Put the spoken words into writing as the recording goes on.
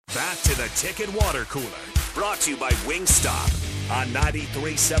Back to the Ticket Water Cooler, brought to you by Wingstop on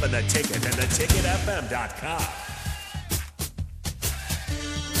 93.7 The Ticket and theticketfm.com.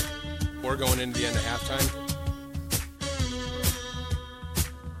 We're going into the end of halftime.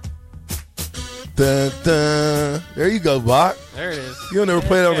 Dun, dun. There you go, Bach. There it is. You'll never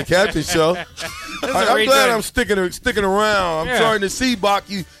play it on the Captain Show. I'm glad I'm sticking around. I'm starting to see, Bach,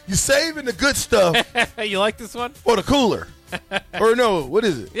 you saving the good stuff. You like this one? Or the cooler. Or no, what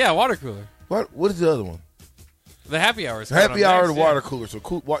is it? Yeah, water cooler. What is the other one? The happy hour. Happy hour, the water cooler. So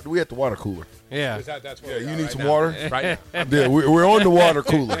we at the water cooler. Yeah. That's you need right some now. water? Right now. Yeah, we're on the water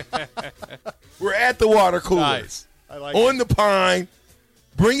cooler. We're at the water cooler. Nice. I like on the Pine,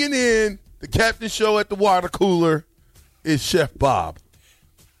 bringing in the Captain Show at the water cooler is Chef Bob.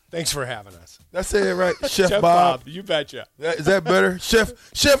 Thanks for having us. Did I say it right? Chef Bob. Bob. You betcha. Is that better?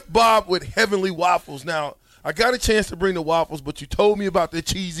 Chef Bob with Heavenly Waffles. Now, I got a chance to bring the waffles, but you told me about the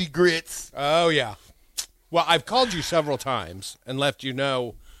cheesy grits. Oh, yeah. Well, I've called you several times and left you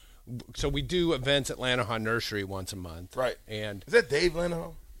know. So we do events at Lanahaw Nursery once a month. Right. And is that Dave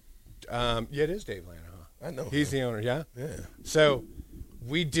Lanahaw? Yeah, it is Dave Lanahaw. I know. He's the owner, yeah? Yeah. So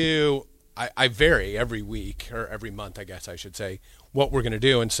we do, I vary every week, or every month, I guess I should say, what we're going to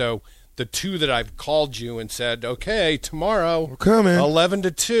do. And so the two that I've called you and said, okay, tomorrow, we're coming. 11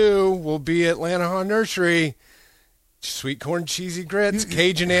 to 2, we'll be at Lanahaw Nursery. Sweet corn cheesy grits,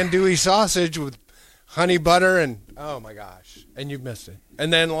 Cajun andouille sausage with honey butter, and oh my gosh, and you've missed it.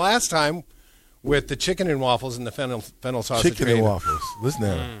 And then last time with the chicken and waffles and the fennel sausage. Chicken and waffles. Listen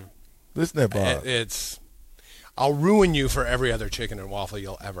to that, Bob. I'll ruin you for every other chicken and waffle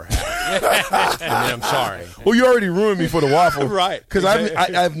you'll ever have. I mean, I'm sorry. Well, you already ruined me for the waffle. Right. Because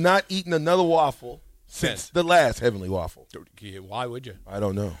I've not eaten another waffle since the last Heavenly Waffle. Why would you? I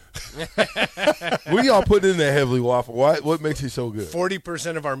don't know. What do y'all put in that Heavenly Waffle? What makes it so good?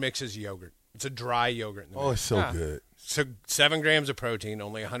 40% of our mix is yogurt. It's a dry yogurt. In the mix. It's so good. So 7 grams of protein,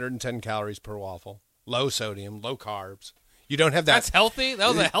 only 110 calories per waffle. Low sodium, low carbs. You don't have that. That's healthy? That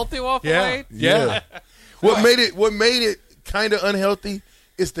was a healthy waffle, yeah. right? Yeah. What made it kind of unhealthy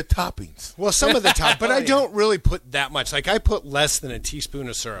is the toppings. Well, some of the top, but I don't really put that much. Like I put less than a teaspoon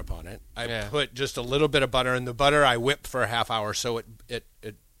of syrup on it. I put just a little bit of butter, and the butter I whip for a half hour, so it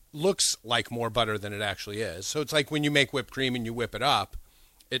looks like more butter than it actually is. So it's like when you make whipped cream and you whip it up,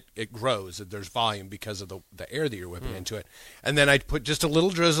 it grows. There's volume because of the air that you're whipping into it. And then I put just a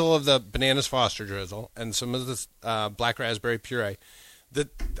little drizzle of the Bananas Foster drizzle and some of this black raspberry puree.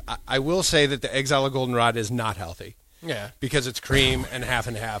 I will say that the eggs a la goldenrod is not healthy. Yeah. Because it's cream and half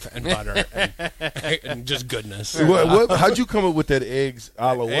and butter and just goodness. How'd you come up with that eggs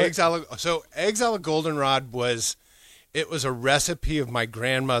a la what? So eggs a la goldenrod was a recipe of my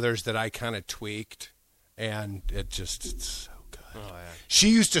grandmother's that I kind of tweaked, and it's so good. Oh, yeah. She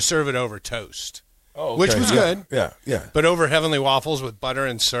used to serve it over toast. Oh, okay. Which was good. Yeah. But over Heavenly Waffles with butter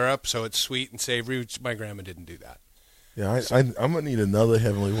and syrup, so it's sweet and savory, which my grandma didn't do that. Yeah, I'm gonna need another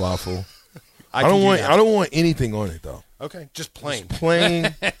Heavenly Waffle. I don't want anything on it though. Okay, just plain. Just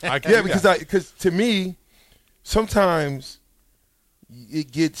plain. Because to me, sometimes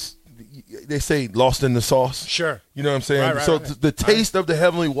it gets, they say, lost in the sauce. Sure. You know what I'm saying? Right, so right. the taste of the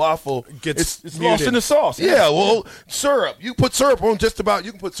Heavenly Waffle it's lost in the sauce. Yeah. Well, syrup. You put syrup on just about.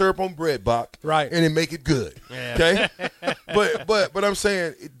 You can put syrup on bread, Bach. Right. And it make it good. Yeah. Okay. but I'm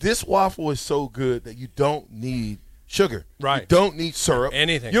saying this waffle is so good that you don't need sugar. Right. You don't need syrup.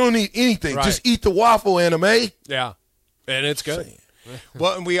 Anything. You don't need anything. Right. Just eat the waffle, anime. Yeah. And it's good.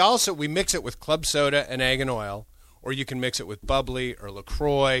 Well, and we mix it with club soda and egg and oil, or you can mix it with bubbly or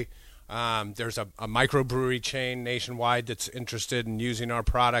LaCroix. There's a microbrewery chain nationwide that's interested in using our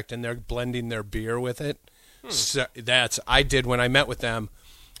product, and they're blending their beer with it. So I did when I met with them.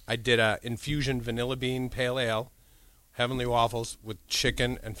 I did a infusion vanilla bean pale ale, Heavenly Waffles with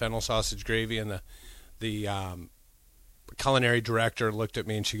chicken and fennel sausage gravy, and the culinary director looked at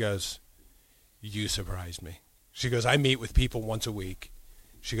me and she goes, "You surprised me." She goes, "I meet with people once a week."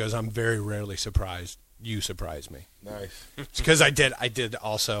 She goes, "I'm very rarely surprised. You surprised me." Nice. Because I did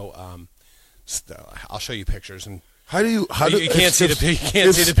also. I'll show you pictures, and you can't see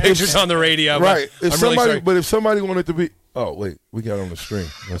the pictures on the radio. Right. But if somebody wanted to be, oh wait, we got it on the stream.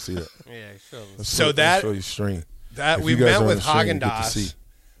 Let's see that. Yeah. Let's show you stream. That if we met with Haagen-Dazs.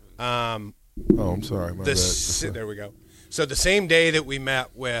 I'm sorry, my bad. There we go. So the same day that we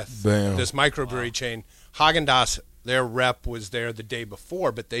met with this microbrewery chain, Haagen-Dazs, their rep was there the day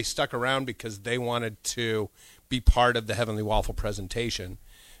before, but they stuck around because they wanted to be part of the Heavenly Waffle presentation.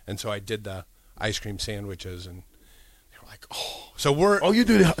 And so I did the ice cream sandwiches, and they were like, oh. So you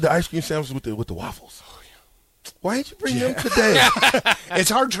do the ice cream sandwiches with the waffles. Oh, yeah. Why didn't you bring them today? It's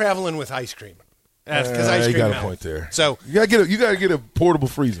hard traveling with ice cream. That's because ice cream You got melts. a point there. So you gotta get a portable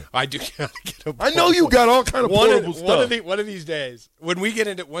freezer. I do gotta get a I know you got all kind of portable stuff. One of these days, once we get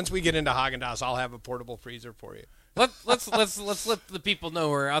into Haagen-Dazs, I'll have a portable freezer for you. Let's let the people know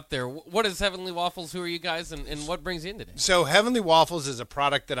who are out there. What is Heavenly Waffles? Who are you guys, and what brings you in today? So Heavenly Waffles is a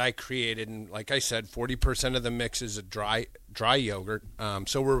product that I created, and like I said, 40% of the mix is a dry yogurt.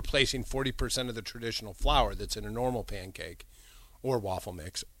 So we're replacing 40% of the traditional flour that's in a normal pancake or waffle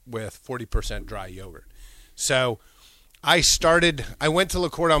mix with 40% dry yogurt. So I went to Le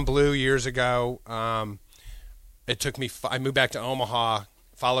Cordon Bleu years ago. It took me. I moved back to Omaha.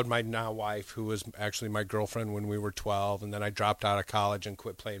 Followed my now wife, who was actually my girlfriend when we were 12, and then I dropped out of college and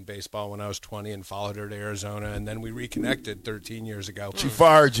quit playing baseball when I was 20 and followed her to Arizona, and then we reconnected 13 years ago. She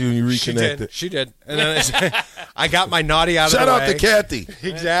fired you and you reconnected. She did. And then I got my naughty out of the way. Shout out to Kathy.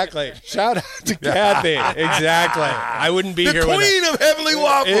 Exactly. Shout out to Kathy. Exactly. I wouldn't be here the queen of Heavenly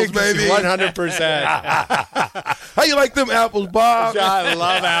Waffles, baby. 100%. How you like them apples, Bob? I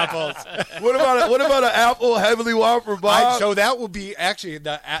love apples. What about an apple Heavenly Waffle, Bob? So that will be actually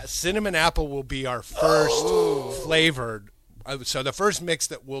the cinnamon apple will be our first flavored. So the first mix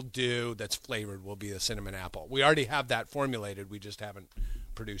that we'll do that's flavored will be the cinnamon apple. We already have that formulated. We just haven't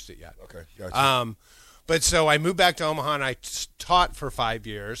produced it yet. Okay, gotcha. But so I moved back to Omaha and I taught for 5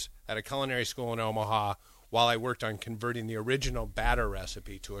 years at a culinary school in Omaha while I worked on converting the original batter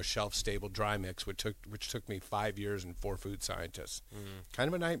recipe to a shelf-stable dry mix, which took me 5 years and 4 food scientists. Kind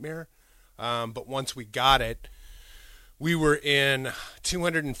of a nightmare. But once we got it, we were in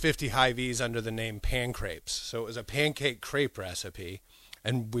 250 Hy-Vees under the name Pan Crepes. So it was a pancake crepe recipe,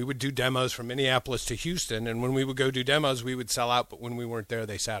 and we would do demos from Minneapolis to Houston, and when we would go do demos, we would sell out, but when we weren't there,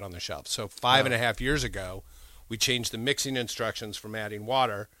 they sat on the shelf. So 5.5 years ago, we changed the mixing instructions from adding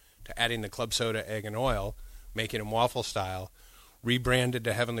water to adding the club soda, egg, and oil, making them waffle style, rebranded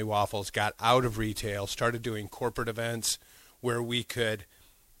to Heavenly Waffles, got out of retail, started doing corporate events where we could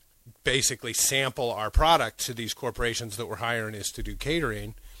basically sample our product to these corporations that were hiring us to do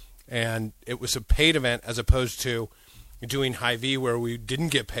catering, and it was a paid event as opposed to doing Hy-Vee where we didn't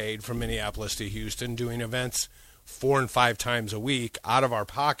get paid from Minneapolis to Houston, doing events 4 and 5 times a week out of our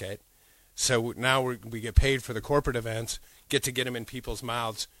pocket. So now we get paid for the corporate events, get them in people's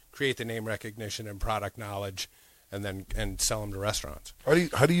mouths, create the name recognition and product knowledge, and sell them to restaurants.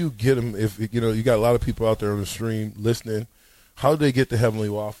 How do you get them? If you got a lot of people out there on the stream listening, how do they get the Heavenly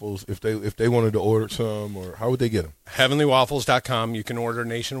Waffles if they wanted to order some, or how would they get them? HeavenlyWaffles.com. You can order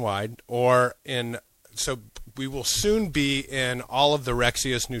nationwide, so we will soon be in all of the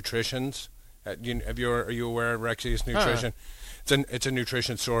Rexius Nutritions. Are you aware of Rexius Nutrition? It's a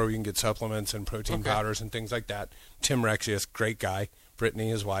nutrition store where you can get supplements and protein powders and things like that. Tim Rexius, great guy. Brittany,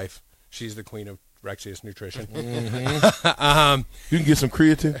 his wife, she's the queen of Rexius Nutrition. Mm-hmm. You can get some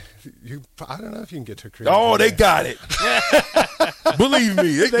creatine? I don't know if you can get to creatine. Oh, they got it. Believe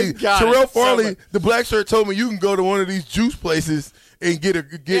me. They got Terrell it. Farley, the black shirt, told me you can go to one of these juice places and get a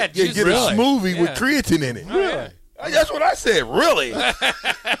smoothie with creatine in it. Really? That's what I said. Really?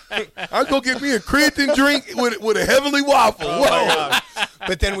 I'll go get me a creatine drink with a Heavenly Waffle. Whoa.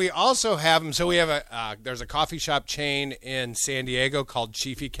 But then we also have them. So we have there's a coffee shop chain in San Diego called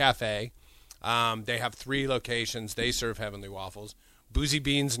Chiefy Cafe. They have 3 locations. They serve Heavenly Waffles. Boozy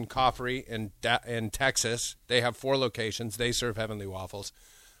Beans and Coffee in Texas. They have 4 locations. They serve Heavenly Waffles.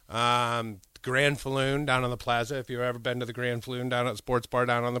 Grand Falloon down on the Plaza. If you've ever been to the Grand Falloon down at Sports Bar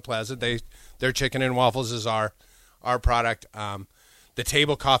down on the Plaza, their chicken and waffles is our product. The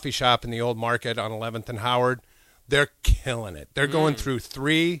Table Coffee Shop in the Old Market on 11th and Howard, they're killing it. They're going through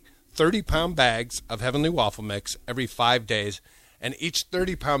 3 30-pound bags of Heavenly Waffle Mix every 5 days, and each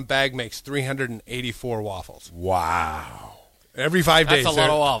 30-pound bag makes 384 waffles. Wow. Every 5 days. That's a lot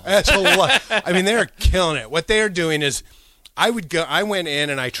of waffles. That's a lot. I mean, they're killing it. What they are doing is I went in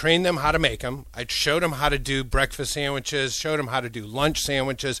and I trained them how to make them. I showed them how to do breakfast sandwiches, showed them how to do lunch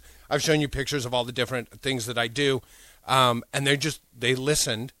sandwiches. I've shown you pictures of all the different things that I do. And they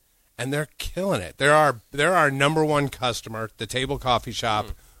listened, and they're killing it. They're our number one customer, the Table Coffee Shop,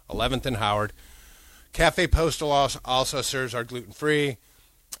 11th and Howard. Cafe Postal also serves our gluten-free.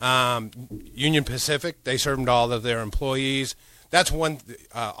 Union Pacific, they serve them to all of their employees. That's one.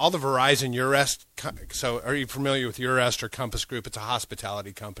 All the Verizon Urest. So, are you familiar with Urest or Compass Group? It's a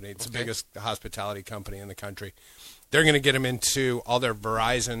hospitality company. It's the biggest hospitality company in the country. They're going to get them into all their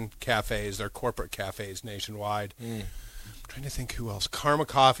Verizon cafes, their corporate cafes nationwide. I'm trying to think who else. Karma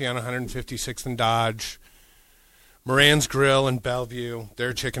Coffee on 156th and Dodge. Moran's Grill in Bellevue.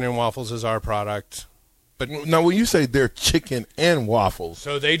 Their chicken and waffles is our product. But now, when you say their chicken and waffles,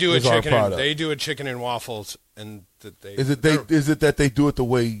 so they do a chicken and waffles and that they Is it that they do it the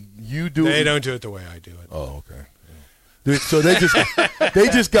way you do it? They don't do it the way I do it. Oh, okay. So they just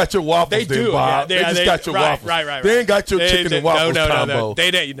got your waffles. They do, Bob. yeah. They just got your waffles. Right. They ain't got your chicken and waffles combo. No.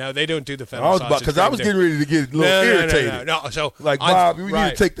 They don't do the fennel sausage. Because I was getting ready to get a little irritated. No. So like Bob, we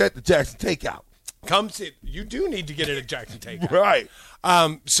need to take that to Jackson Takeout. Come see. You do need to get it at Jackson Takeout. Right.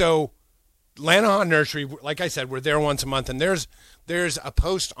 So Lanahan Nursery, like I said, we're there once a month, and there's a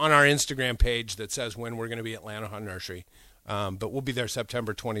post on our Instagram page that says when we're going to be at Lanahan Nursery. But we'll be there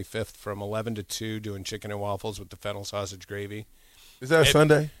September 25th from 11 to 2 doing chicken and waffles with the fennel sausage gravy. Is that a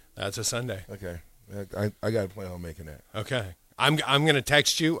Sunday? That's a Sunday. Okay. I got to plan on making that. Okay. I'm going to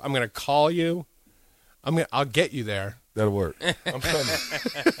text you. I'm going to call you. I'll get you there. That'll work. I'm coming.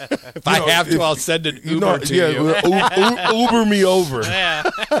 If I have to, I'll send an Uber to you. Uber me over. Yeah.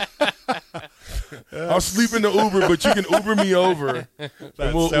 I'll sleep in the Uber, but you can Uber me over, and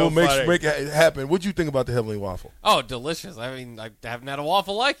we'll make it happen. What do you think about the Heavenly Waffle? Oh, delicious! I mean, I haven't had a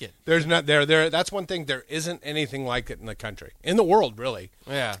waffle like it. There's not there. That's one thing. There isn't anything like it in the country, in the world, really.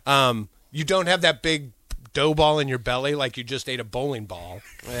 Yeah. You don't have that big dough ball in your belly like you just ate a bowling ball.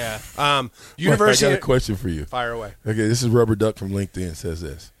 Yeah. University. I got a question for you. Fire away. Okay, this is Rubber Duck from LinkedIn. Says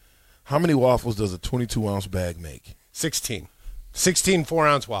this: how many waffles does a 22-ounce bag make? 16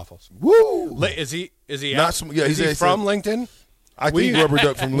 4-ounce waffles. Woo! Is he Not some, yeah, is he from LinkedIn? I think Rubber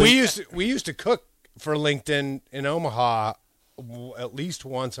Duck from LinkedIn. We used to cook for LinkedIn in Omaha at least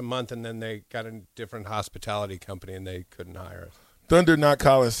once a month, and then they got a different hospitality company and they couldn't hire us. Thunder Not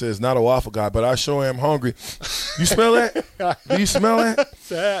Collins says, not a waffle guy, but I sure am hungry. You smell that? Do you smell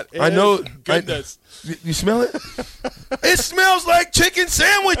that? I know. Goodness. You smell it? It smells like chicken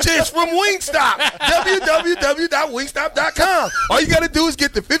sandwiches from Wingstop. www.wingstop.com. All you got to do is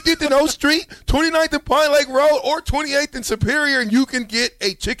get the 50th and O Street, 29th and Pine Lake Road, or 28th and Superior, and you can get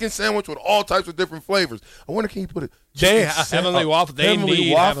a chicken sandwich with all types of different flavors. I wonder, can you put it? Heavenly Waffles. They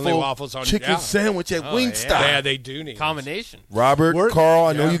need Heavenly Waffles on chicken sandwich at Wingstop. Yeah, they do need combination. Robert, Carl,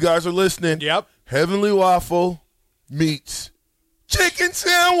 I know you guys are listening. Yep. Heavenly Waffle meets chicken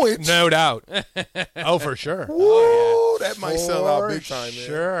sandwich. No doubt. Oh, for sure. Woo, that might sell out big time, man.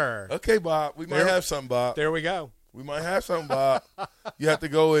 Sure. Okay, Bob. We might have something, Bob. There we go. We might have something, Bob. You have to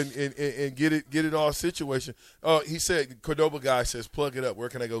go and get it all situation. He said, Cordoba guy says, plug it up. Where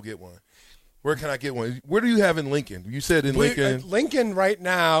can I go get one? Where can I get one? Where do you have in Lincoln? You said in Lincoln. Lincoln right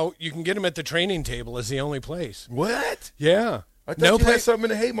now, you can get them at the training table is the only place. What? Yeah. I thought you had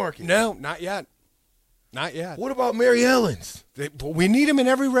something in the Haymarket. No, not yet. Not yet. What about Mary Ellen's? We need them in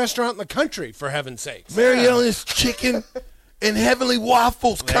every restaurant in the country, for heaven's sakes. Mary Ellen's chicken and Heavenly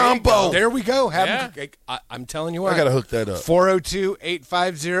Waffles combo. There we go. I'm telling you what. I got to hook that up.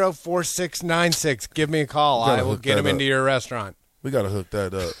 402-850-4696. Give me a call. I will get them into your restaurant. We got to hook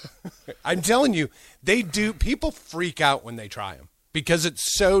that up. I'm telling you, they do. People freak out when they try them because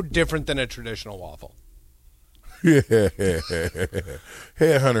it's so different than a traditional waffle. Yeah.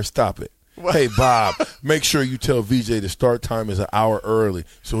 Hey, Hunter, stop it. Hey, Bob, make sure you tell VJ the start time is an hour early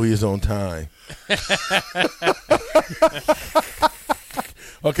so he is on time.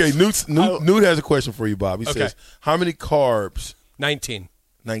 Okay, Newt has a question for you, Bob. He says, how many carbs? 19.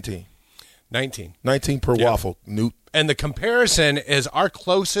 19 per Yep. waffle, Newt. And the comparison is our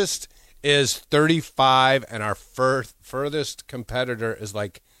closest is 35, and our furthest competitor is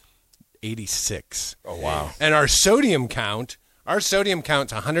like 86. Oh, wow. And our sodium count's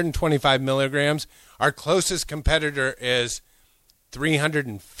 125 milligrams. Our closest competitor is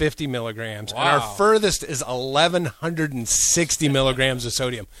 350 milligrams. Wow. And our furthest is 1,160 milligrams of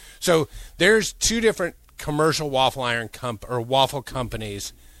sodium. So there's two different commercial waffle waffle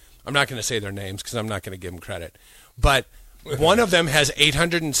companies. I'm not going to say their names because I'm not going to give them credit. But one of them has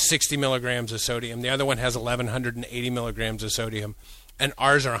 860 milligrams of sodium. The other one has 1,180 milligrams of sodium. And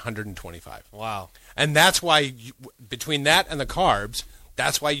ours are 125. Wow. And that's why, between that and the carbs,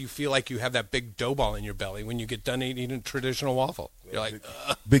 that's why you feel like you have that big dough ball in your belly when you get done eating a traditional waffle. You're like,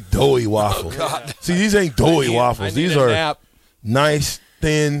 big doughy waffles. Oh, God. See, these ain't doughy waffles. These are nice,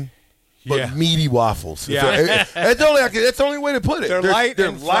 thin, but meaty waffles. Yeah. That's the only way to put it. They're light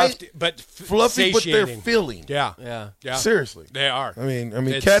and fluffy, but fluffy, but they're satiating. filling. Yeah. Seriously. They are. I mean,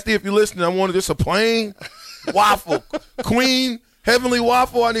 Kathy, if you're listening, I wanted just a plain waffle. Queen, Heavenly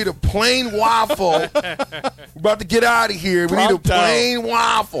Waffle, I need a plain waffle. We're about to get out of here. We need a plain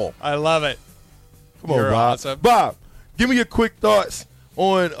waffle. I love it. Come on, Bob. Awesome. Bob, give me your quick thoughts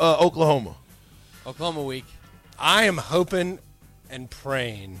on Oklahoma. Oklahoma week. I am hoping and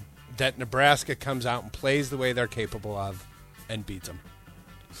praying that Nebraska comes out and plays the way they're capable of and beats them.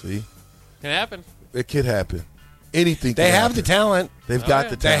 See? Can happen. It could happen. anything. They have the talent. They've got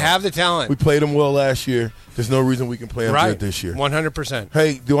the talent. They have the talent. We played them well last year. There's no reason we can play them good this year. 100%.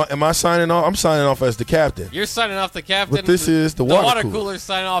 Hey, am I signing off? I'm signing off as the captain. You're signing off the captain. But this is the water cooler. Cooler's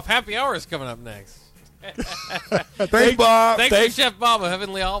signing off. Happy hour is coming up next. Thanks, Bob. Thanks to Chef Bob of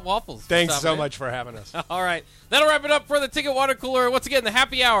Heavenly Waffles. Thanks so much for having us. All right. That'll wrap it up for the Ticket Water Cooler. Once again, the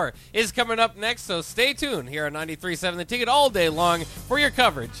happy hour is coming up next, so stay tuned here on 93.7 The Ticket all day long for your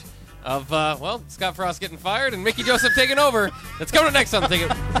coverage of, Scott Frost getting fired and Mickey Joseph taking over. That's coming up next on The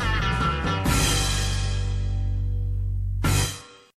Ticket.